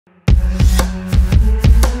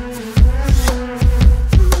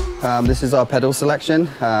This is our pedal selection.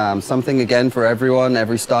 Something again for everyone,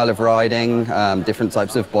 every style of riding, different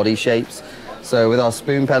types of body shapes. So with our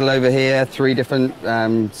spoon pedal over here, 3 different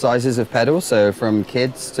sizes of pedals, so from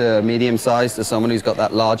kids to medium size to someone who's got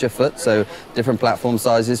that larger foot, so different platform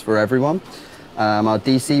sizes for everyone. Our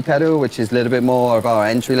DC pedal, which is a little bit more of our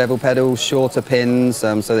entry-level pedal, shorter pins,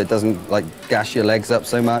 so that it doesn't like gash your legs up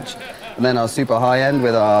so much. And then our super high-end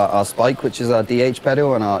with our Spike, which is our DH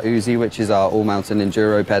pedal, and our Uzi, which is our all-mountain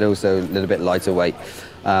enduro pedal, so a little bit lighter weight.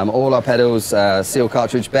 All our pedals, seal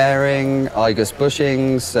cartridge bearing, IGUS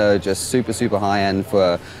bushings, so just super high-end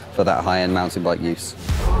for that high-end mountain bike use.